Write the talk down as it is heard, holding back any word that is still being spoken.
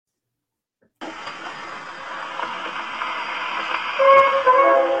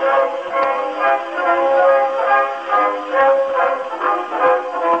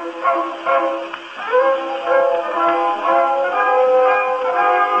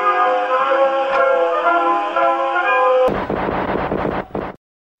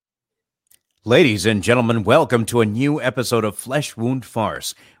Ladies and gentlemen, welcome to a new episode of Flesh Wound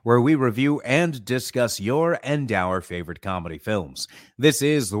Farce, where we review and discuss your and our favorite comedy films. This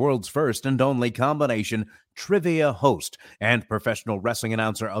is the world's first and only combination trivia host and professional wrestling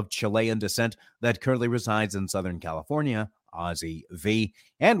announcer of Chilean descent that currently resides in Southern California, Ozzy V.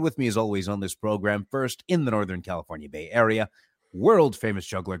 And with me as always on this program, first in the Northern California Bay Area, world-famous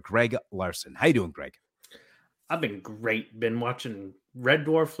juggler Greg Larson. How you doing, Greg? I've been great. Been watching Red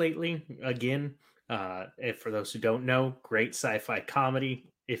Dwarf lately again. If for those who don't know, great sci-fi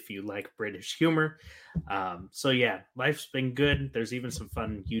comedy if you like British humor. So yeah, life's been good. There's even some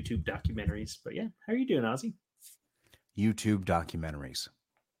fun YouTube documentaries. But yeah, how are you doing, Ozzy? YouTube documentaries.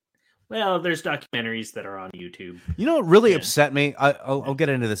 Well, there's documentaries that are on YouTube. You know what really upset me? I'll get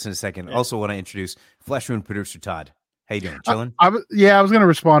into this in a second. Yeah. Also, want to introduce Flesh Wound producer Todd. How you doing? Chilling? I was going to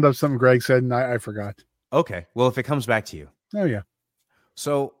respond to something Greg said, and I forgot. Okay. Well, if it comes back to you. Oh, yeah.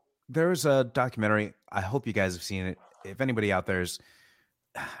 So there's a documentary. I hope you guys have seen it. If anybody out there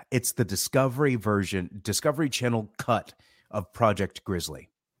it's the Discovery Channel cut of Project Grizzly.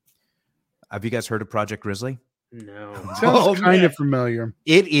 Have you guys heard of Project Grizzly? No. Sounds kind of familiar.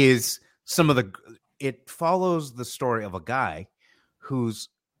 It is it follows the story of a guy whose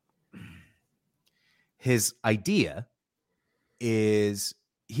his idea is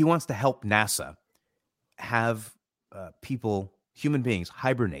he wants to help NASA have human beings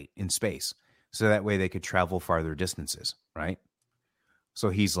hibernate in space so that way they could travel farther distances, right? So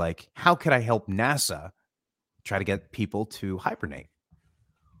he's like, how could I help NASA try to get people to hibernate?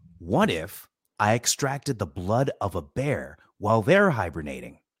 What if I extracted the blood of a bear while they're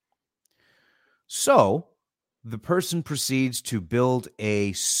hibernating? So the person proceeds to build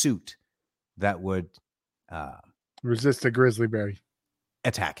a suit that would resist a grizzly bear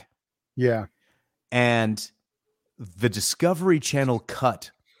attack. Yeah. And the Discovery Channel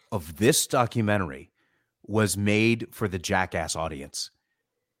cut of this documentary was made for the Jackass audience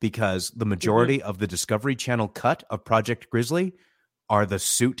because the majority of the Discovery Channel cut of Project Grizzly are the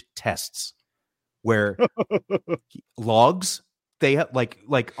suit tests where logs, they have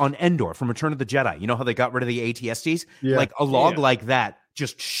like on Endor from Return of the Jedi. You know how they got rid of the ATSTs? Yeah. Like a log like that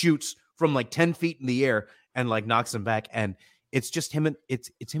just shoots from like 10 feet in the air and like knocks them back. And it's just him and it's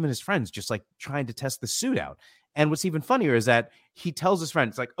him and his friends just like trying to test the suit out. And what's even funnier is that he tells his friend,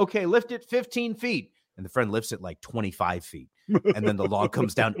 it's like, okay, lift it 15 feet. And the friend lifts it like 25 feet. And then the log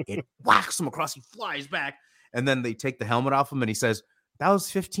comes down, it whacks him across, he flies back. And then they take the helmet off him and he says, that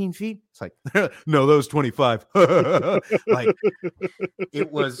was 15 feet? It's like, no, that was 25. Like,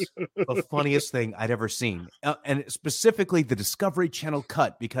 it was the funniest thing I'd ever seen. And specifically the Discovery Channel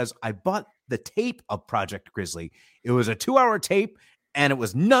cut, because I bought the tape of Project Grizzly. It was a 2-hour tape, and it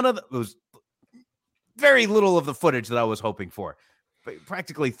was it was very little of the footage that I was hoping for. But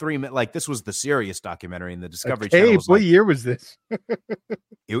practically 3 minutes. Like, this was the serious documentary, and the Discovery Channel was what year was this?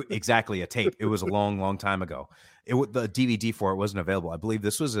 Exactly, a tape. It was a long, long time ago. The DVD for it wasn't available. I believe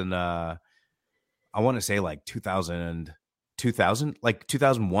this was in, I want to say like 2000, like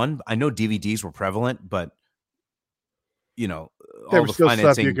 2001. I know DVDs were prevalent, but, you know, all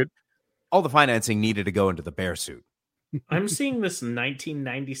the financing needed to go into the bear suit. I'm seeing this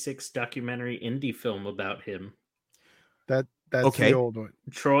 1996 documentary indie film about him. That's okay. The old one.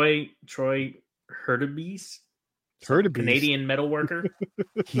 Troy Hurtubise. Canadian metalworker.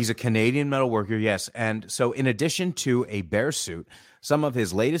 He's a Canadian metalworker, yes. And so in addition to a bear suit, some of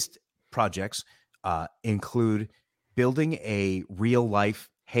his latest projects include building a real-life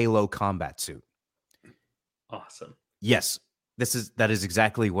Halo combat suit. Awesome. Yes, that is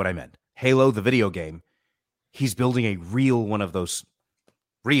exactly what I meant. Halo, the video game, he's building a real one of those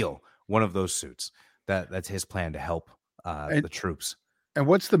suits. That's his plan to help the troops. And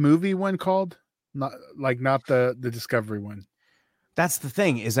what's the movie one called? Not the Discovery one. That's the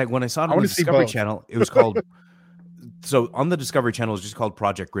thing, is that when I saw it on the Discovery Channel, it was called so on the Discovery Channel it was just called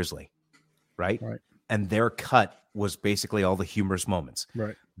Project Grizzly, right? And their cut was basically all the humorous moments.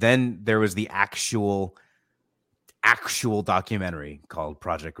 Right. Then there was the actual documentary called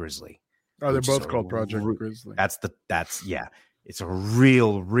Project Grizzly. Oh, they're both called Project Grizzly. It's a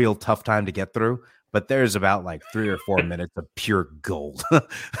real tough time to get through. But there's about like 3 or 4 minutes of pure gold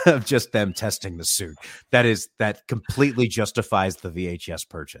of just them testing the suit. That completely justifies the VHS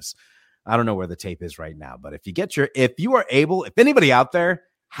purchase. I don't know where the tape is right now, but if anybody out there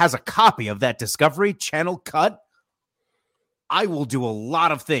has a copy of that Discovery Channel cut, I will do a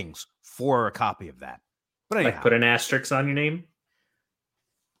lot of things for a copy of that. But anyhow, like put an asterisk on your name.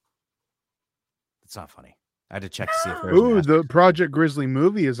 It's not funny. I had to check to see if there's the Project Grizzly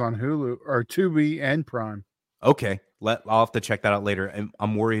movie is on Hulu or Tubi and Prime. Okay. I'll have to check that out later. And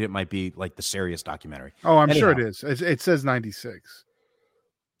I'm worried it might be like the serious documentary. Oh, I'm sure Anyhow. it is. It says 96.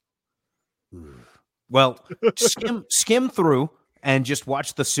 Well, skim through and just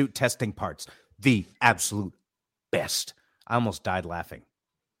watch the suit testing parts. The absolute best. I almost died laughing.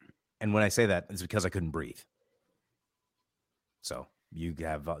 And when I say that, it's because I couldn't breathe. So you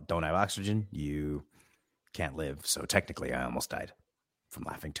don't have oxygen, you can't live. So technically, I almost died from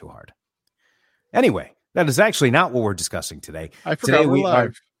laughing too hard. Anyway, that is actually not what we're discussing today. I forgot we're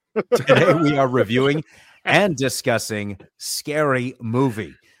live. Today we are reviewing and discussing Scary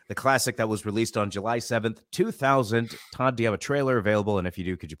Movie, the classic that was released on July 7th, 2000. Todd, do you have a trailer available? And if you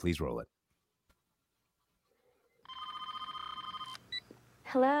do, could you please roll it?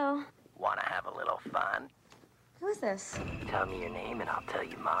 Hello. Want to have a little fun? Who is this? Tell me your name and I'll tell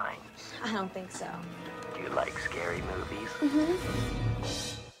you mine. I don't think so. Do you like scary movies? Mm-hmm.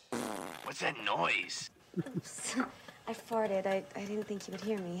 What's that noise? Oops. I farted. I didn't think you would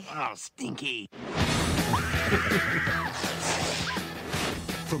hear me. Oh, stinky.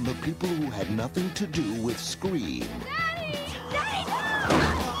 From the people who had nothing to do with Scream. Daddy!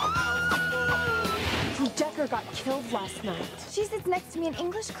 Decker got killed last night. She sits next to me in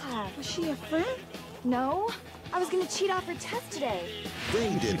English class. Was she a friend? No. I was gonna cheat off her test today. They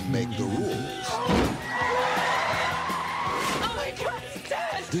didn't make the rules. Oh my God, he's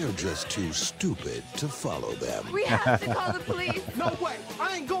dead! They're just too stupid to follow them. We have to call the police. No way!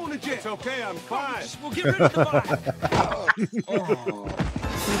 I ain't going to jail. It's okay, I'm fine. We'll get rid of the body.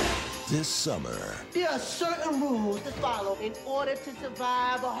 This summer, There are certain rules to follow in order to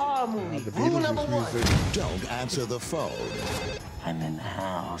survive a horror movie. Rule number one. don't answer the phone. I'm in the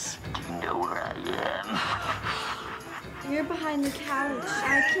house. You know where I am. You're behind the couch.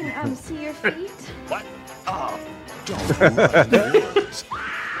 I can see your feet. What? Oh. Don't run the woods.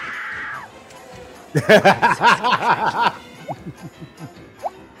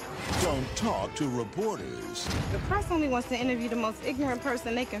 Don't talk to reporters. The press only wants to interview the most ignorant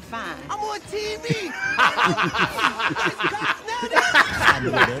person they can find. I'm on TV!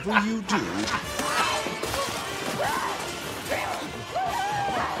 And whatever you do,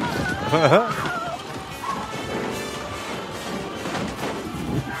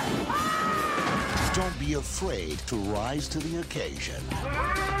 don't be afraid to rise to the occasion.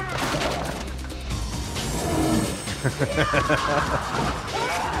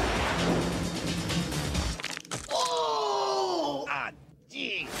 Oh! Ah,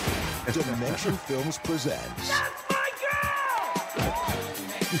 gee. Dimension Films presents That's my girl!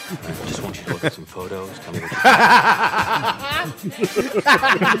 I just want you to look at some photos. Tell me what you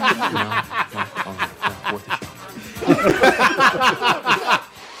worth a shot.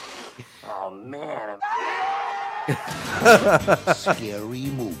 Oh, man. Scary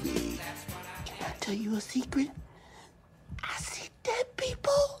Movie. Can I tell you a secret? I see dead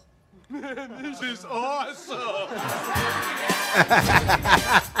people. This is awesome.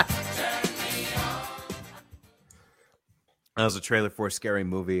 That was a trailer for Scary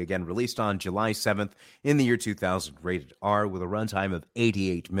Movie, again, released on July 7th in the year 2000, rated R, with a runtime of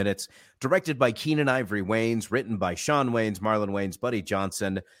 88 minutes. Directed by Keenan Ivory Wayans, written by Sean Wayans, Marlon Wayans, Buddy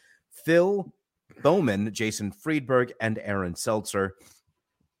Johnson, Phil Bowman, Jason Friedberg, and Aaron Seltzer.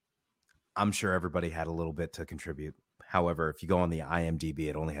 I'm sure everybody had a little bit to contribute. However, if you go on the IMDb,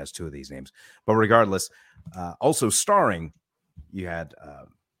 it only has two of these names. But regardless, also starring, you had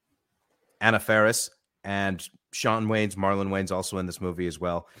Anna Faris and Sean Wayans, Marlon Wayans also in this movie as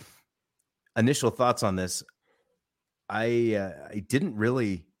well. Initial thoughts on this. I didn't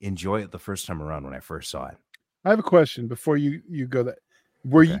really enjoy it the first time around when I first saw it. I have a question before you go that.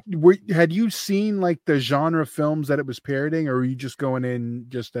 Had you seen like the genre films that it was parodying, or were you just going in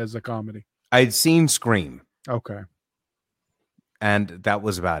just as a comedy? I'd seen Scream. Okay. And that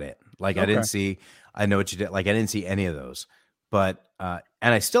was about it. Like, Okay. I didn't see, I Know What You Did. Like, I didn't see any of those. But, and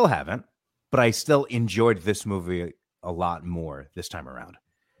I still haven't, but I still enjoyed this movie a lot more this time around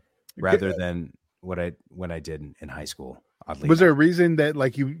rather than when I did in high school. Oddly Was there a enough. reason that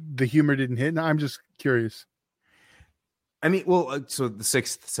like the humor didn't hit? No, I'm just curious. I mean, well, so The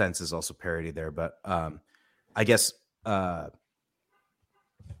Sixth Sense is also parody there, but I guess Marlon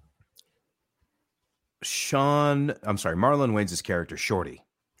Wayans' character, Shorty.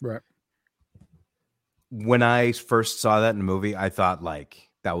 Right. When I first saw that in the movie, I thought like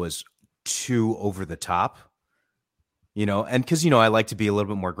that was too over the top, and because, I like to be a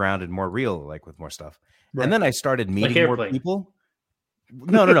little bit more grounded, more real, like with more stuff. Right. And then I started meeting more Airplane. people.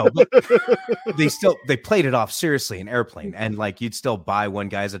 No. But they played it off seriously in Airplane. And like, you'd still buy one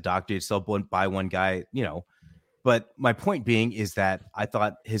guy as a doctor. You'd still buy one guy, But my point being is that I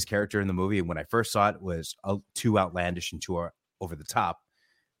thought his character in the movie, when I first saw it, was too outlandish and too over the top.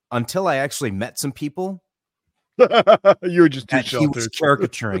 Until I actually met some people, you were just too that he was sheltered.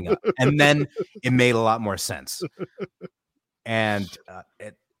 caricaturing up, and then it made a lot more sense. And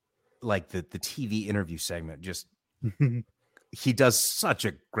like the TV interview segment, just he does such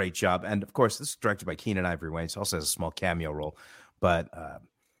a great job. And of course, this is directed by Keenan Ivory Wayans. He also has a small cameo role, but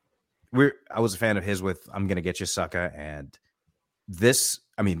I was a fan of his with "I'm Gonna Get You, Sucker," and this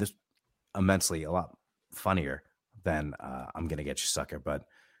immensely a lot funnier than "I'm Gonna Get You, Sucker," but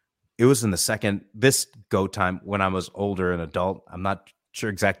it was in this go time when I was older and adult. I'm not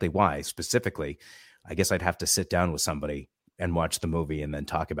sure exactly why specifically. I guess I'd have to sit down with somebody and watch the movie and then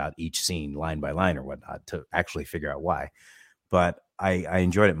talk about each scene line by line or whatnot to actually figure out why. But I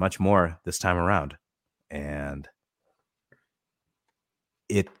enjoyed it much more this time around. And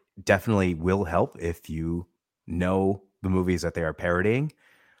it definitely will help if you know the movies that they are parodying.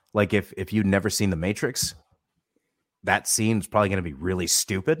 Like if you'd never seen The Matrix, that scene is probably going to be really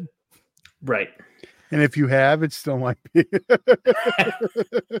stupid. Right. And if you have, it still might be.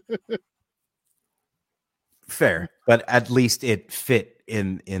 Fair, but at least it fit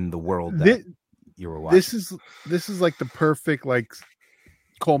in the world that you were watching. This is like the perfect like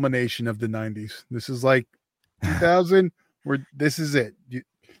culmination of the 90s. This is like 2000 where this is it.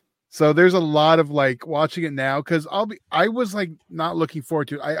 So there's a lot of like watching it now because I was like not looking forward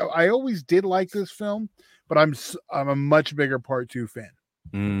to it. I always did like this film, but I'm a much bigger part 2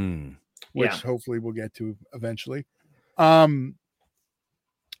 fan. Which hopefully we'll get to eventually. I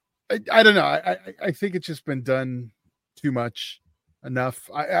don't know. I think it's just been done too much enough.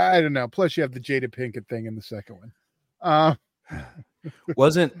 I don't know. Plus you have the Jada Pinkett thing in the second one.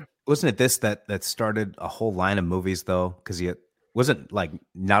 Wasn't it this that started a whole line of movies though? Because it wasn't like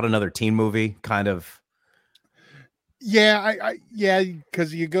Not Another Teen Movie kind of. Yeah,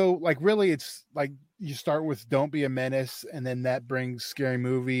 because you go like really it's like you start with Don't Be a Menace and then that brings Scary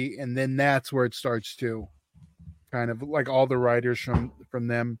Movie and then that's where it starts to kind of like all the writers from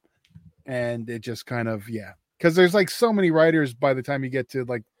them and it just kind of because there's like so many writers by the time you get to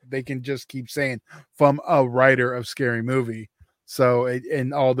like they can just keep saying from a writer of Scary Movie, so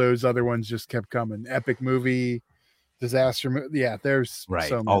and all those other ones just kept coming. Epic Movie, Disaster Movie, there's right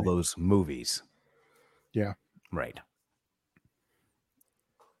so many. All those movies, right.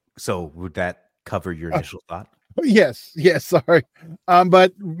 So would that cover your initial thought? Yes, sorry.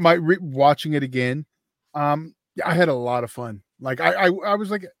 But watching it again, I had a lot of fun. Like I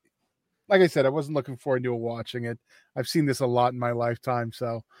was like I said, I wasn't looking forward to watching it. I've seen this a lot in my lifetime,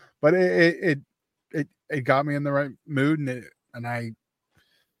 so but it got me in the right mood and I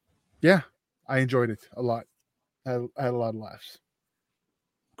enjoyed it a lot. I had a lot of laughs.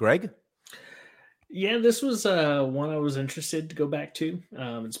 Greg? Yeah, this was one I was interested to go back to.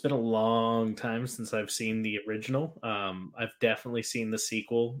 It's been a long time since I've seen the original. I've definitely seen the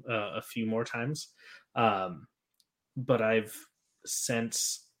sequel a few more times. But I've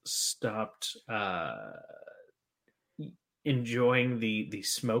since stopped enjoying the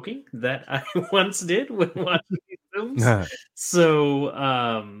smoking that I once did when watching these films. So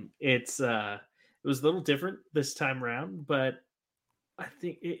it was a little different this time around, but I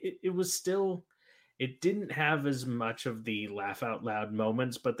think it was still, it didn't have as much of the laugh out loud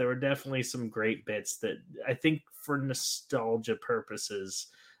moments, but there were definitely some great bits that I think for nostalgia purposes,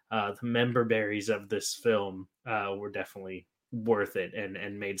 the member berries of this film were definitely worth it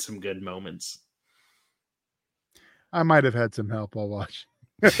and made some good moments. I might have had some help while watching.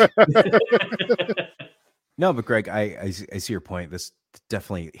 No, but Greg, I see your point. This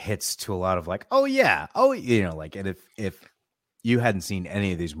definitely hits to a lot of like, oh yeah, like, and if you hadn't seen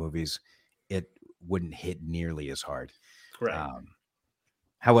any of these movies, it wouldn't hit nearly as hard. Right.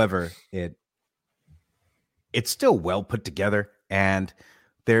 However, it's still well put together, and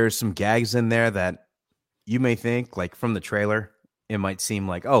there's some gags in there that you may think, like from the trailer, it might seem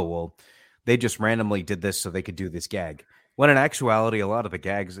like, oh, well, they just randomly did this so they could do this gag. When in actuality, a lot of the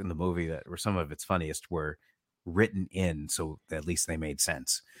gags in the movie that were some of its funniest were written in, so at least they made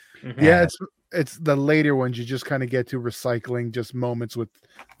sense. Mm-hmm. Yeah, it's the later ones you just kind of get to recycling just moments with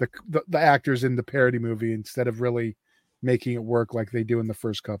the actors in the parody movie instead of really making it work like they do in the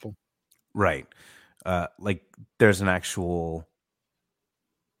first couple. Right. Like there's an actual,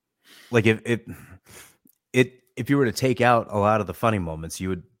 like if you were to take out a lot of the funny moments,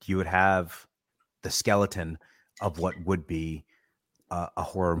 you would have the skeleton of what would be a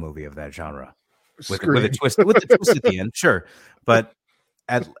horror movie of that genre with a twist at the end. Sure. But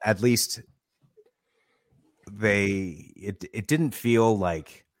at least it didn't feel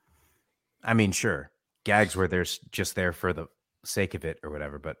like, I mean, sure, gags where they're just there for the sake of it or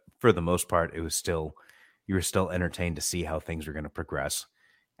whatever. But for the most part, it was still, you were still entertained to see how things were going to progress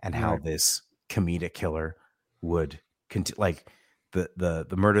and how this comedic killer would like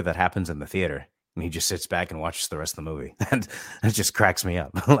the murder that happens in the theater. And he just sits back and watches the rest of the movie. And it just cracks me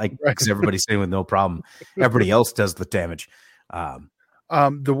up. Like, because everybody's sitting with no problem. Everybody else does the damage.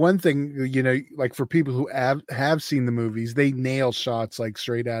 The one thing, you know, like for people who have seen the movies, they nail shots like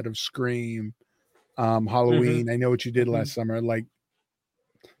straight out of Scream, Halloween. I Know What You Did Last Summer. Like,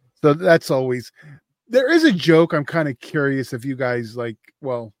 so that's always, there is a joke. I'm kind of curious if you guys like,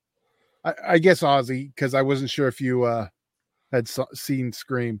 well, I guess Ozzy, because I wasn't sure if you had seen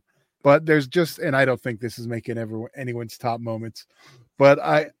Scream. But there's just, and I don't think this is making anyone's top moments, but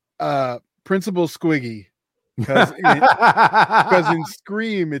Principal Squiggy, because in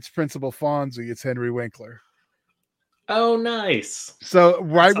Scream it's Principal Fonzie, it's Henry Winkler. Oh, nice. So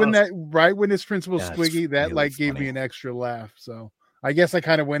right when it's Principal Squiggy, that really like gave me an extra laugh. So I guess I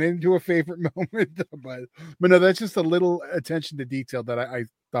kind of went into a favorite moment, but no, that's just a little attention to detail that I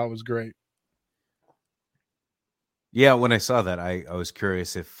thought was great. Yeah, when I saw that, I was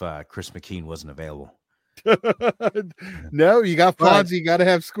curious if Chris McKean wasn't available. No, you got Fonzie, you got to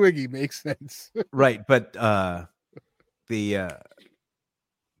have Squiggy. Makes sense. Right, but the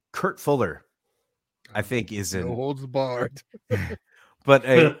Kurt Fuller, I think, is in... No holds barred. But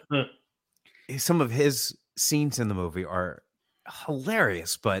some of his scenes in the movie are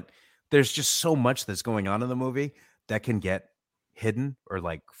hilarious, but there's just so much that's going on in the movie that can get hidden or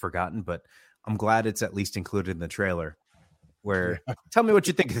like forgotten, but I'm glad it's at least included in the trailer where tell me what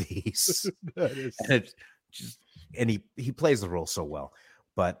you think of these. And he plays the role so well.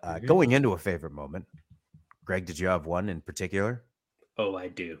 But going into a favorite moment, Greg, did you have one in particular? Oh, I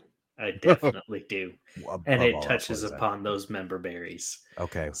do. I definitely do. And it touches upon those member berries.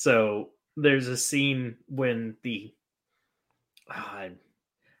 Okay. So there's a scene when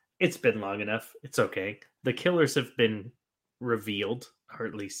it's been long enough. It's okay. The killers have been revealed, or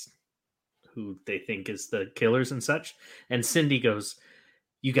at least who they think is the killers and such. And Cindy goes,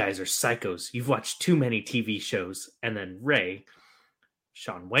 "You guys are psychos. You've watched too many TV shows." And then Ray,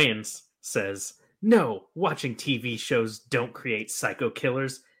 Sean Wayans, says, "No, watching TV shows don't create psycho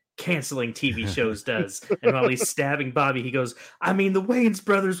killers. Canceling TV shows does." And while he's stabbing Bobby, he goes, "I mean, the Wayans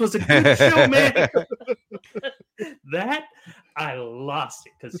brothers was a good show, man." That, I lost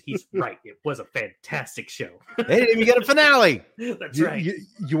it because he's right. It was a fantastic show. They didn't even get a finale. That's right.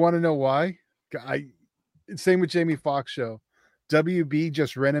 You want to know why? Same with Jamie Foxx show. WB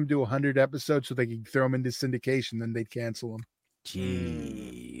just ran him to 100 episodes so they could throw him into syndication, then they'd cancel him.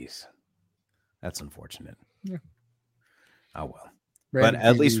 Jeez. That's unfortunate. Yeah. Oh, well. But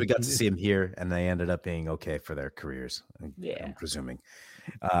at least we got to see him here, and they ended up being okay for their careers, I'm presuming.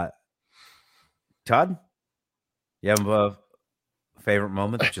 Todd, you have a favorite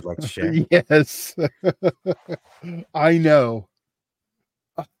moment that you'd like to share? Yes. I know.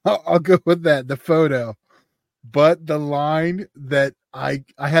 I'll go with that, the photo. But the line that I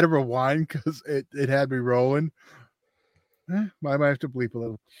had to rewind because it had me rolling. I might have to bleep a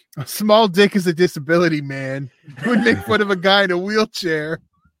little. "A small dick is a disability, man." Who would make fun of a guy in a wheelchair?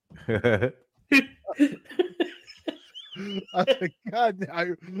 I was like, God,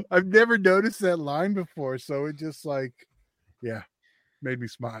 I've never noticed that line before, so it just like, made me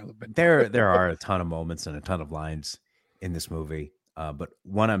smile a bit. There are a ton of moments and a ton of lines in this movie, but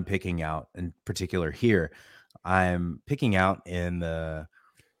one I'm picking out in particular here, I'm picking out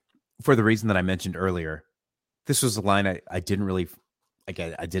for the reason that I mentioned earlier. This was a line I didn't really like.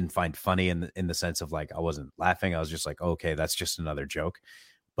 I didn't find funny in the sense of like I wasn't laughing. I was just like, okay, that's just another joke.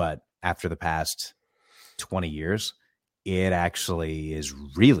 But after the past 20 years, it actually is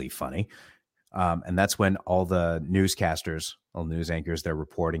really funny. And that's when all the newscasters, all the news anchors, they're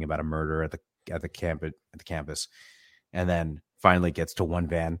reporting about a murder at the campus, and then finally gets to one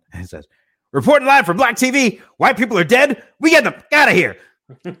van and says, "Reporting live from Black TV. White people are dead. We get them out of here."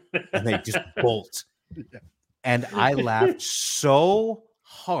 And they just bolt. And I laughed so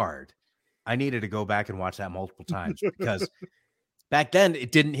hard. I needed to go back and watch that multiple times because back then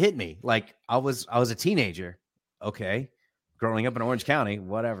it didn't hit me. Like I was a teenager. Okay. Growing up in Orange County,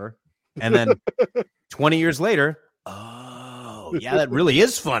 whatever. And then 20 years later, oh yeah, that really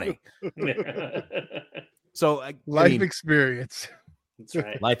is funny. So life experience. That's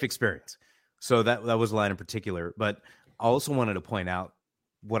right. Life experience. So that was a line in particular, but I also wanted to point out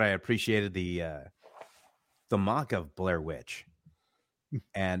what I appreciated the mock of Blair Witch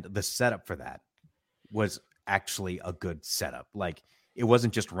and the setup for that was actually a good setup. Like it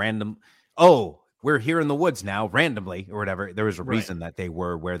wasn't just random. Oh, we're here in the woods now randomly or whatever. There was a reason that they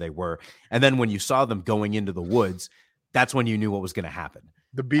were where they were. And then when you saw them going into the woods, that's when you knew what was going to happen.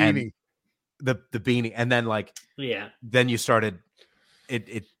 The beanie. And the beanie. And then then you started,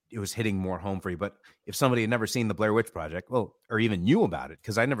 it was hitting more home for you. But if somebody had never seen the Blair Witch Project, or even knew about it,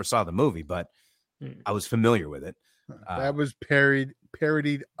 because I never saw the movie, but I was familiar with it. That was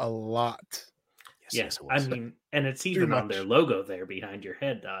parodied a lot. Yes, I mean, and it's even on their logo there behind your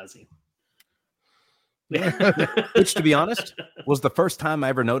head, Ozzy. Which, to be honest, was the first time I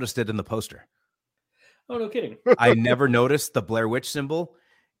ever noticed it in the poster. Oh, no kidding. I never noticed the Blair Witch symbol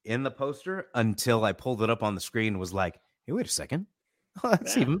in the poster until I pulled it up on the screen and was like, hey, wait a second. Oh,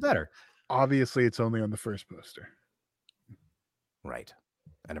 that's even better. Obviously, it's only on the first poster. Right.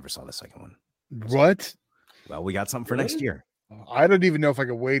 I never saw the second one. What? Well, we got something for next year. I don't even know if I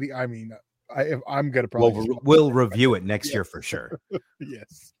could wait. I mean, I'm going to probably... We'll review it next year for sure.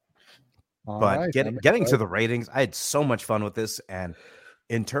 Yes. But getting to the ratings, I had so much fun with this. And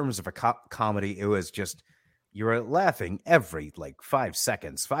in terms of a comedy, it was just, you were laughing every 5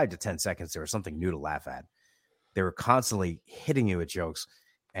 seconds, 5 to 10 seconds. There was something new to laugh at. They were constantly hitting you with jokes.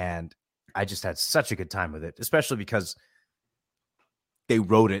 And I just had such a good time with it, especially because they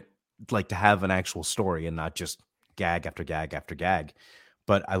wrote it to have an actual story and not just gag after gag after gag.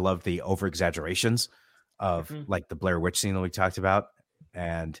 But I love the over exaggerations of the Blair Witch scene that we talked about.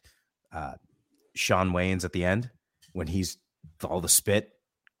 And Sean Wayans at the end when he's all the spit,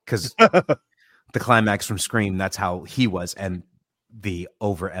 because the climax from Scream, that's how he was, and the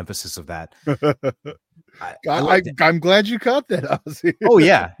overemphasis of that. I'm glad you caught that, Ozzy. Oh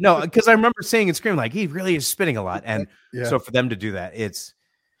yeah, no, because I remember saying in Scream he really is spitting a lot, and so for them to do that,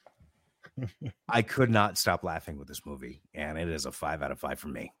 I could not stop laughing with this movie, and it is a 5 out of 5 for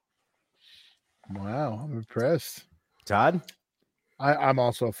me. Wow, I'm impressed. Todd? I'm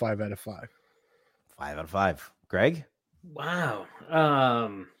also a 5 out of 5. 5 out of 5. Greg? Wow.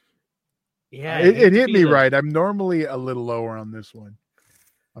 Yeah. It hit me right. I'm normally a little lower on this one.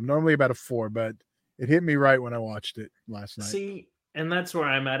 I'm normally about a 4, but it hit me right when I watched it last night. See, and that's where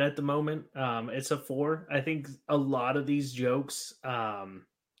I'm at the moment. It's a 4. I think a lot of these jokes are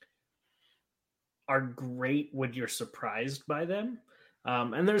great when you're surprised by them.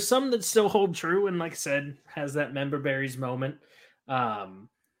 And there's some that still hold true, and like I said, has that member berries moment.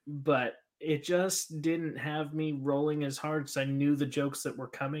 But it just didn't have me rolling as hard because I knew the jokes that were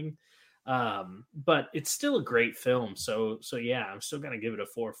coming. But it's still a great film. So yeah, I'm still gonna give it a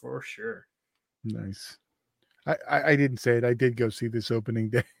 4 for sure. Nice. I didn't say it. I did go see this opening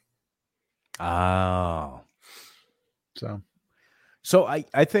day. Oh. So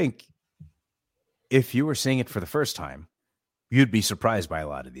I think if you were seeing it for the first time, you'd be surprised by a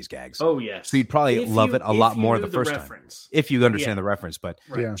lot of these gags. Oh, yes. So you'd probably love it a lot more the first time. If you understand the reference. But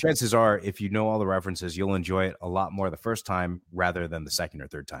chances are, if you know all the references, you'll enjoy it a lot more the first time rather than the second or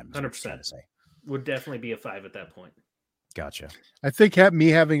third time. 100%. Would definitely be a 5 at that point. Gotcha. I think me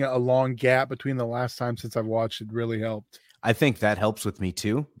having a long gap between the last time since I've watched it really helped. I think that helps with me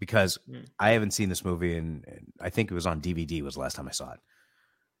too, because I haven't seen this movie and I think it was on DVD was the last time I saw it.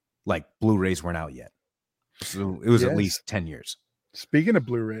 Blu-rays weren't out yet. So it was at least 10 years. Speaking of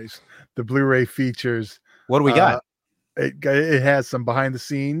Blu-rays, the Blu-ray features. What do we got? It has some behind the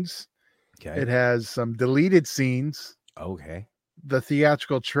scenes. Okay. It has some deleted scenes. Okay. The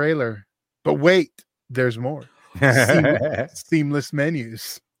theatrical trailer. But wait, there's more. Seamless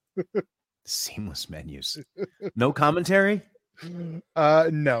menus. Seamless menus. No commentary?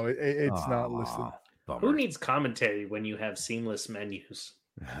 No, it's not listed. Bummer. Who needs commentary when you have seamless menus?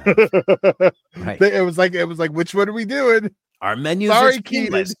 Right. It was like, which one are we doing? Our menus Sorry, are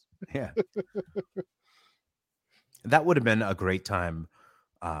seamless. Yeah. That would have been a great time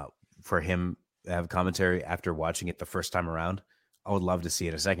for him to have commentary after watching it the first time around. I would love to see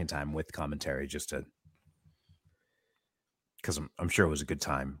it a second time with commentary, just to, because I'm sure it was a good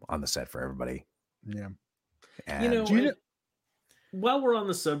time on the set for everybody. Yeah. And while we're on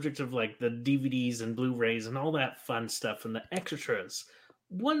the subject of the DVDs and Blu-rays and all that fun stuff and the extras,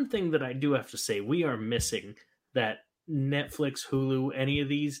 one thing that I do have to say, we are missing that Netflix, Hulu, any of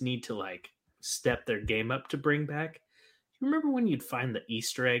these need to step their game up to bring back. You remember when you'd find the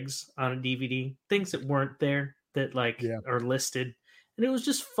Easter eggs on a DVD, things that weren't there that are listed, and it was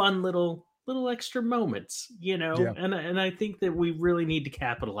just fun little extra moments, and I think that we really need to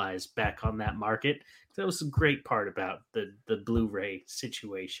capitalize back on that market. That was a great part about the Blu-ray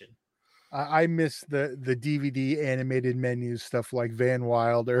situation. I miss the DVD animated menus, stuff like Van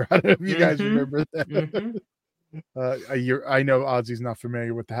Wilder. I don't know if you guys remember that. I know Ozzy's not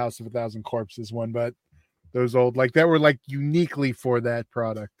familiar with the House of a Thousand Corpses one, but those old that were uniquely for that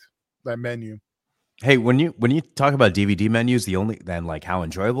product, that menu. Hey, when you talk about DVD menus, like how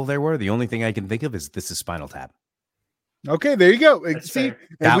enjoyable they were, the only thing I can think of is This Is Spinal Tap. Okay, there you go. That's See, fair.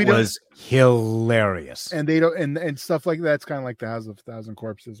 and That was hilarious. and they don't, and stuff like that's kind of like the House of Thousand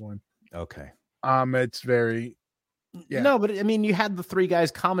Corpses one. Okay. It's very, yeah. No, but I mean, you had the three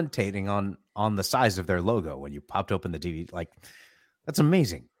guys commentating on the size of their logo when you popped open the DVD. Like, that's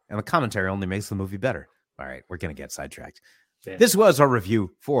amazing, and the commentary only makes the movie better. All right, we're gonna get sidetracked. Yeah. This was our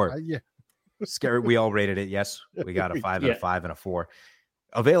review for Yeah. Scary. We all rated it. Yes, we got a 5 and Yeah. a 5 and a 4.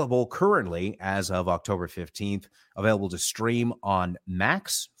 Available currently as of October 15th. Available to stream on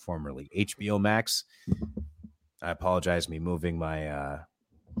Max, formerly HBO Max. I apologize, me moving my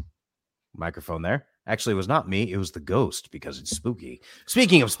microphone there. Actually, it was not me. It was the ghost because it's spooky.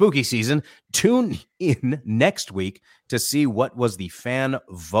 Speaking of spooky season, tune in next week to see what was the fan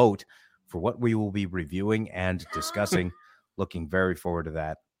vote for what we will be reviewing and discussing. Looking very forward to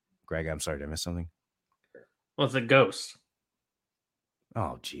that. Greg, I'm sorry, did I miss something? Well, it's a ghost.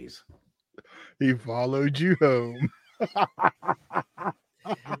 Oh, geez. He followed you home.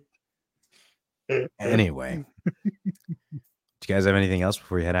 Anyway, do you guys have anything else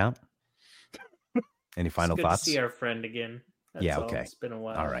before you head out? Any final It's good thoughts? to see our friend again. That's Yeah, all. okay. It's been a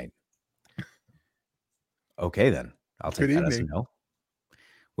while. All right. Okay, then. I'll take Good that as a evening. no.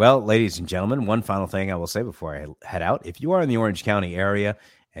 Well, ladies and gentlemen, one final thing I will say before I head out. If you are in the Orange County area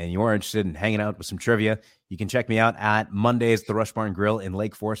and you are interested in hanging out with some trivia, you can check me out at Mondays at the Rush Barn Grill in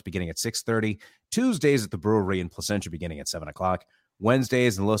Lake Forest beginning at 6:30, Tuesdays at the Brewery in Placentia beginning at 7 o'clock,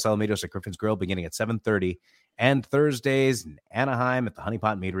 Wednesdays in Los Alamitos at Griffin's Grill beginning at 7:30, and Thursdays in Anaheim at the Honey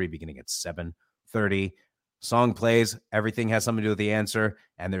Pot Meadery beginning at 7:30. Song plays, everything has something to do with the answer,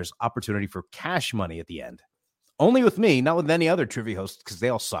 and there's opportunity for cash money at the end. Only with me, not with any other trivia hosts, because they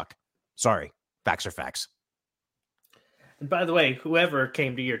all suck. Sorry. Facts are facts. And by the way, whoever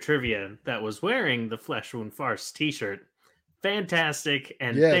came to your trivia that was wearing the Flesh Wound Farce t-shirt, fantastic,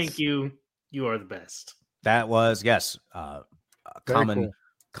 and Yes. thank you. You are the best. That was, yes, Very cool.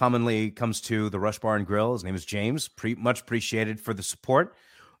 commonly comes to the Rush Bar and Grill. His name is James. Much appreciated for the support.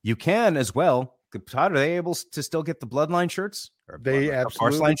 You can as well. Todd, are they able to still get the Bloodline shirts? Or They Bloodline- absolutely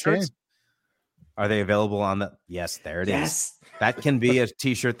Farce Line can. shirts? Are they available on the? Yes, there it is. Yes. That can be a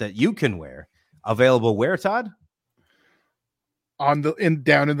t-shirt that you can wear. Available where, Todd?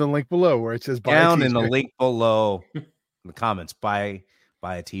 Down in the link below where it says buy a Down in the t-shirt. link below in the comments. Buy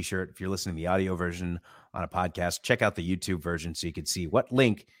a t-shirt. If you're listening to the audio version on a podcast, check out the YouTube version so you can see what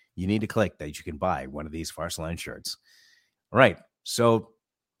link you need to click that you can buy one of these Farce Line shirts. All right. So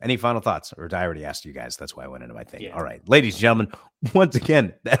any final thoughts? Or did I already asked you guys? That's why I went into my thing. Yeah. All right. Ladies and gentlemen, once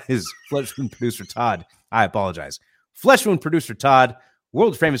again, that is Flesh Wound producer Todd. I apologize. Flesh Wound producer Todd,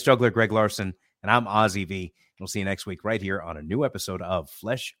 world famous juggler Greg Larson, and I'm Ozzy V. We'll see you next week right here on a new episode of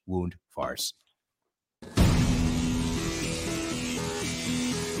Flesh Wound Farce.